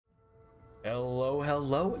Hello,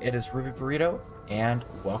 hello, it is Ruby Burrito, and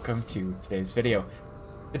welcome to today's video.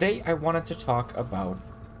 Today I wanted to talk about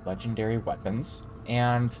legendary weapons,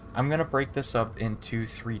 and I'm going to break this up into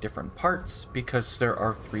three different parts because there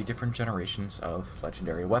are three different generations of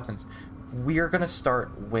legendary weapons. We are going to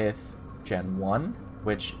start with Gen 1,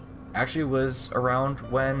 which actually was around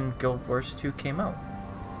when Guild Wars 2 came out.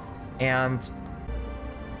 And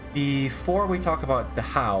before we talk about the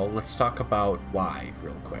how, let's talk about why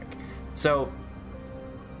real quick. So,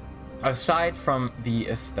 aside from the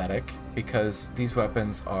aesthetic, because these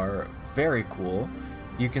weapons are very cool,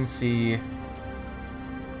 you can see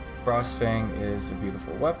Frostfang is a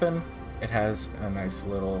beautiful weapon. It has a nice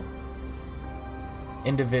little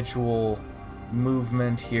individual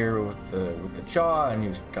movement here with the jaw, and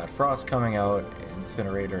you've got Frost coming out.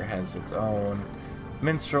 Incinerator has its own.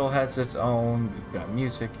 Minstrel has its own. You've got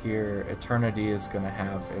music here. Eternity is going to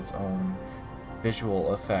have its own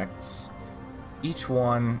visual effects. Each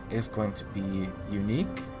one is going to be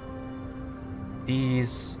unique.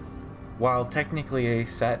 These, while technically a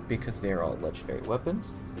set because they are all legendary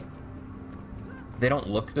weapons, they don't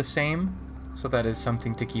look the same, so that is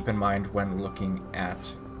something to keep in mind when looking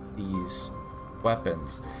at these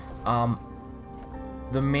weapons.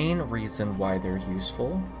 The main reason why they're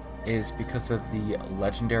useful is because of the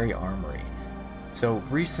legendary armory. So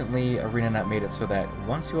recently, ArenaNet made it so that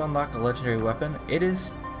once you unlock a legendary weapon, it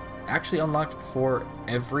is actually unlocked for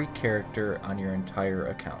every character on your entire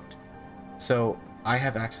account. So I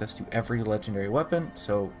have access to every legendary weapon,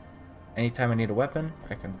 so anytime I need a weapon,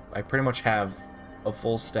 I pretty much have a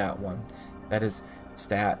full stat one. That is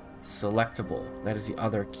stat selectable. That is the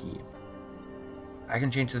other key. I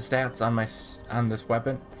can change the stats on this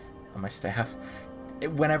weapon, on my staff,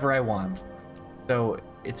 whenever I want. So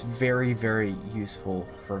it's very, very useful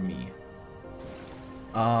for me.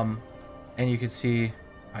 And you can see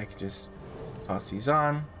I can just toss these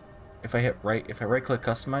on. If I right click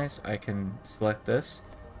customize, I can select this.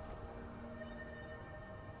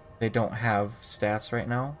 They don't have stats right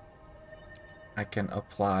now. I can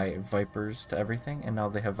apply Vipers to everything, and now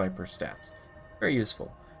they have Viper stats. Very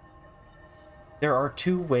useful. There are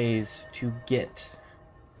two ways to get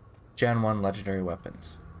Gen 1 legendary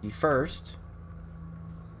weapons. The first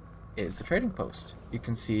is the trading post. You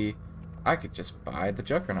can see I could just buy the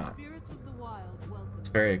Juggernaut. It's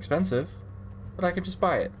very expensive, but I could just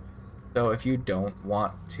buy it. So if you don't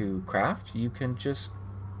want to craft, you can just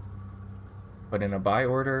put in a buy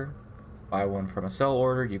order, buy one from a sell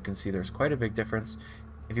order. You can see there's quite a big difference.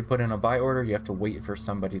 If you put in a buy order, you have to wait for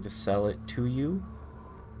somebody to sell it to you.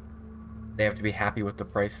 They have to be happy with the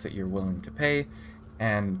price that you're willing to pay,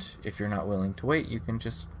 and if you're not willing to wait, you can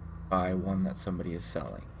just buy one that somebody is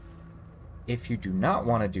selling. If you do not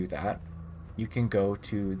want to do that, you can go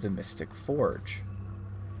to the Mystic Forge.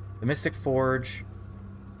 The Mystic Forge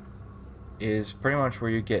is pretty much where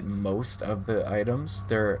you get most of the items.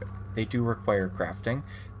 They do require crafting.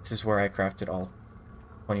 This is where I crafted all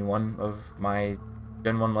 21 of my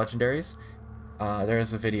Gen 1 legendaries. There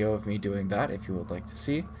is a video of me doing that if you would like to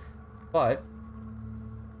see. But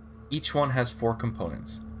each one has 4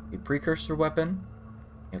 components: a precursor weapon,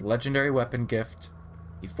 a legendary weapon gift,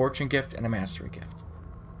 a fortune gift, and a mastery gift.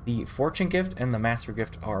 The fortune gift and the mastery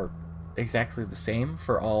gift are exactly the same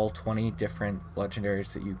for all 20 different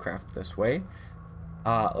legendaries that you craft this way.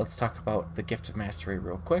 Let's talk about the gift of mastery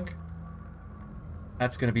real quick.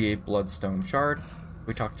 That's going to be a bloodstone shard.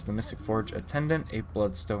 We talked to the Mystic Forge attendant. A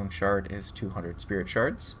bloodstone shard is 200 spirit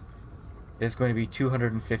shards. It is going to be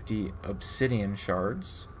 250 obsidian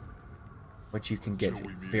shards, which you can get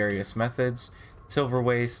various methods: silver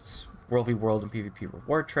wastes, World v World and PvP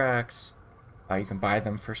reward tracks. You can buy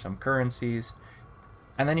them for some currencies.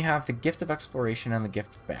 And then you have the Gift of Exploration and the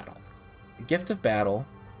Gift of Battle. The Gift of Battle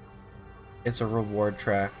is a reward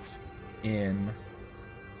track in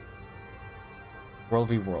World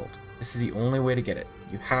v World. This is the only way to get it.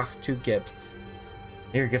 You have to get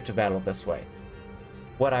your Gift of Battle this way.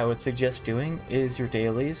 What I would suggest doing is your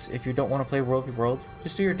dailies. If you don't want to play World v World,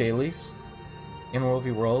 just do your dailies. In World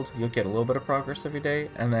v World, you'll get a little bit of progress every day,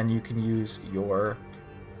 and then you can use your...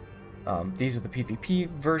 these are the PvP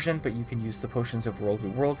version, but you can use the Potions of World v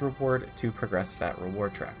World reward to progress that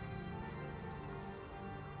reward track.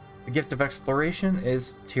 The Gift of Exploration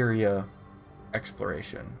is Tyria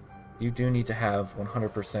Exploration. You do need to have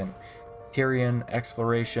 100% Tyrian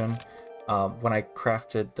Exploration. When I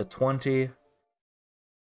crafted the 20,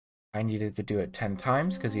 I needed to do it 10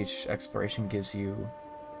 times because each exploration gives you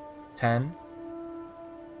 10.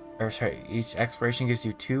 Or sorry, each exploration gives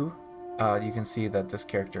you 2. You can see that this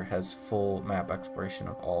character has full map exploration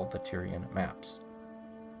of all the Tyrian maps.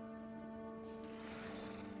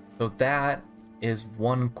 So that is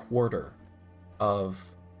 1/4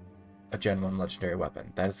 of a Gen 1 legendary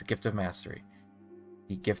weapon. That is the Gift of Mastery.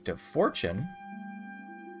 The Gift of Fortune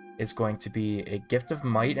is going to be a Gift of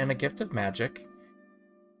Might and a Gift of Magic.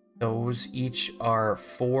 Those each are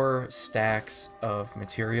 4 stacks of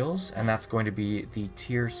materials, and that's going to be the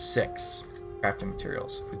tier 6 crafting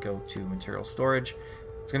materials. If we go to material storage,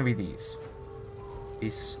 it's going to be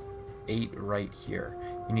these 8 right here.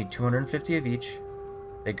 You need 250 of each.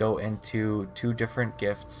 They go into 2 different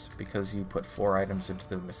gifts because you put 4 items into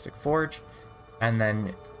the Mystic Forge, and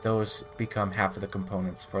then those become half of the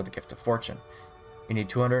components for the Gift of Fortune. You need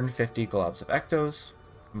 250 globs of ectos.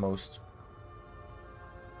 I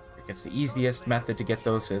guess the easiest method to get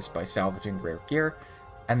those is by salvaging rare gear,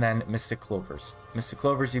 and then Mystic Clovers. Mystic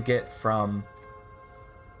Clovers you get from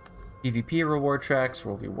PvP reward tracks,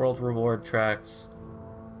 World reward tracks.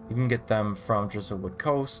 You can get them from Drizzlewood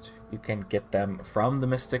Coast. You can get them from the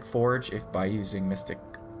Mystic Forge if by using Mystic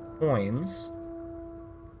Coins.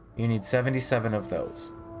 You need 77 of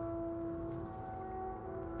those.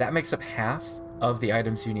 That makes up half of the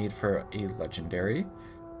items you need for a legendary.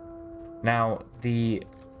 Now, the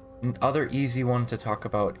other easy one to talk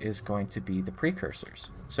about is going to be the precursors.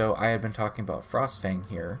 So I had been talking about Frostfang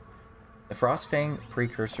here. The Frostfang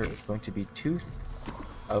precursor is going to be Tooth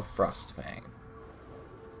of Frostfang.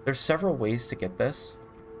 There's several ways to get this.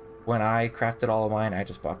 When I crafted all of mine, I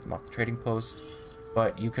just bought them off the trading post.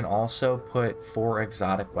 But you can also put 4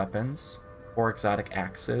 exotic weapons, 4 exotic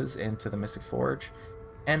axes into the Mystic Forge,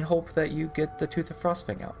 and hope that you get the Tooth of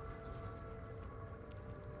Frostfang out.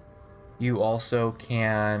 You also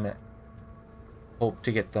can hope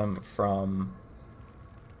to get them from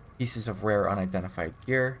pieces of rare unidentified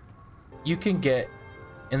gear. You can get,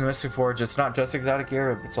 in the Mystic Forge, it's not just exotic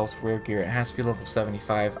gear, it's also rare gear. It has to be level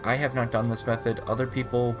 75. I have not done this method. Other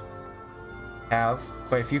people have.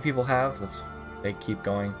 Quite a few people have. They keep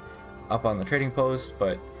going up on the trading post,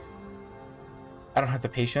 but I don't have the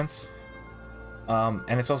patience. And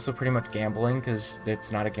it's also pretty much gambling because it's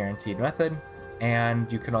not a guaranteed method.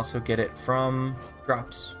 And you can also get it from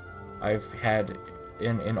drops. I've had,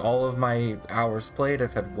 in all of my hours played,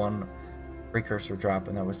 I've had 1 precursor drop,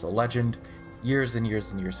 and that was the legend years and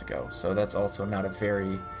years and years ago. So that's also not a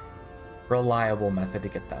very reliable method to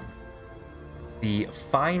get them. The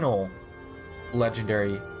final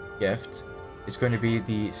legendary gift is going to be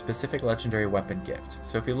the specific legendary weapon gift.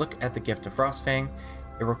 So if you look at the Gift of Frostfang,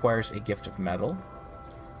 it requires a Gift of Metal,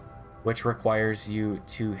 which requires you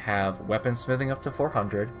to have weapon smithing up to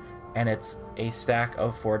 400, and it's a stack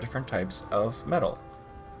of 4 different types of metal.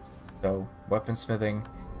 So weapon smithing,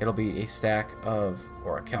 it'll be a stack of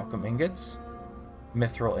orichalcum ingots,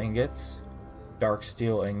 mithril ingots, dark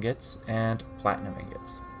steel ingots, and platinum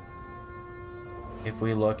ingots. If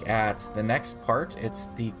we look at the next part, it's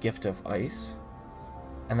the Gift of Ice,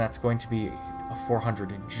 and that's going to be a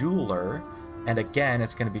 400 jeweler, and again,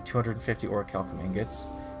 it's going to be 250 orichalcum ingots.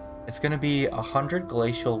 It's going to be 100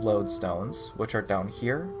 glacial lodestones, which are down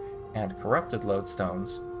here, and corrupted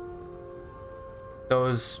lodestones.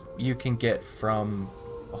 Those you can get from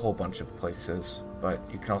a whole bunch of places, but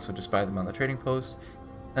you can also just buy them on the trading post.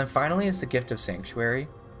 And finally is the Gift of Sanctuary.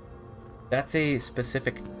 That's a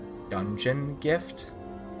specific dungeon gift.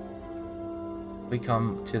 We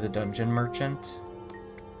come to the dungeon merchant.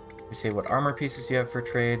 We say what armor pieces you have for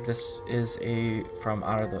trade. This is from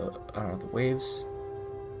out of the waves.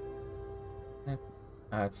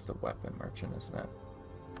 It's the weapon merchant, isn't it?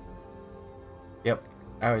 Yep,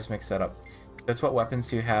 I always mix that up. That's what weapons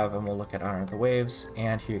do you have, and we'll look at Honor of the Waves.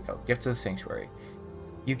 And here you go, Gift of the Sanctuary.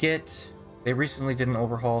 You get, they recently did an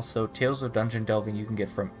overhaul, so Tales of Dungeon Delving you can get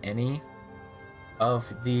from any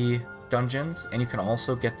of the dungeons, and you can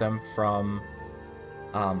also get them from,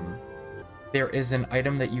 there is an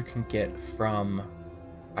item that you can get from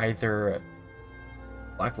either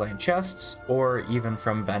Black Lion chests or even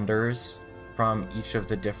from vendors from each of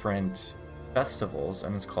the different festivals,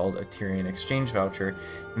 and it's called a Tyrian Exchange Voucher,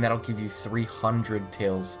 and that'll give you 300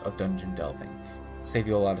 Tales of Dungeon Delving. Save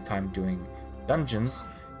you a lot of time doing dungeons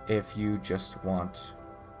if you just want,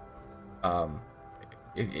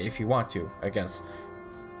 if you want to, I guess.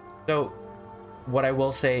 So what I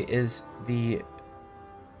will say is the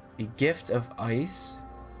Gift of Ice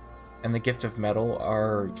and the Gift of Metal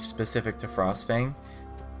are specific to Frostfang.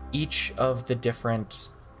 Each of the different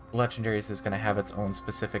legendaries is going to have its own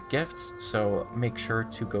specific gifts, so make sure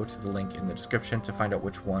to go to the link in the description to find out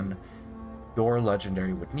which one your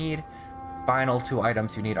legendary would need. Final 2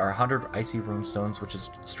 items you need are 100 icy runestones, which is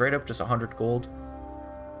straight up just 100 gold.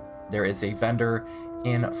 There is a vendor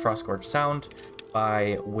in Frostgorge Sound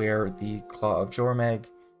by where the Claw of Jormag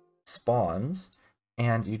spawns,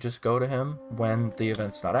 and you just go to him when the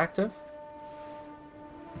event's not active.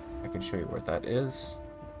 I can show you where that is.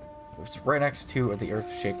 It's right next to the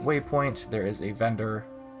Earthshake waypoint. There is a vendor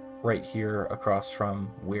right here across from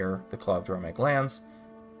where the Claw of Jormeg lands.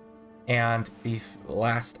 And the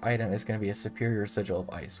last item is going to be a Superior Sigil of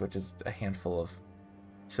Ice, which is a handful of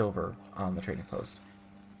silver on the trading post.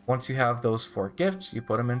 Once you have those 4 gifts, you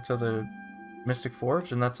put them into the Mystic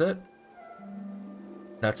Forge, and that's it.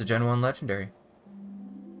 That's a Gen 1 legendary.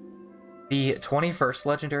 The 21st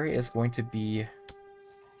legendary is going to be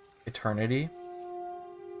Eternity.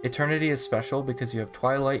 Eternity is special because you have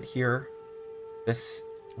Twilight here. This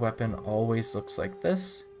weapon always looks like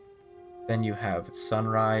this. Then you have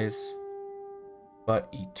Sunrise. But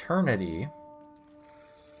Eternity,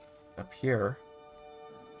 up here,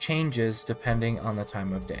 changes depending on the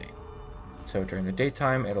time of day. So during the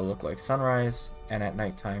daytime, it'll look like Sunrise, and at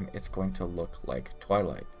nighttime, it's going to look like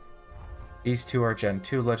Twilight. These two are Gen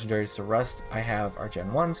 2 legendaries. The rest I have are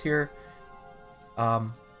Gen 1s here.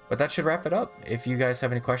 But that should wrap it up. If you guys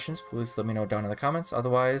have any questions, please let me know down in the comments.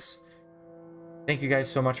 Otherwise, thank you guys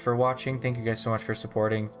so much for watching. Thank you guys so much for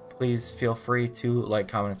supporting. Please feel free to like,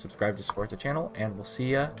 comment, and subscribe to support the channel, and we'll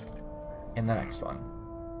see ya in the next one.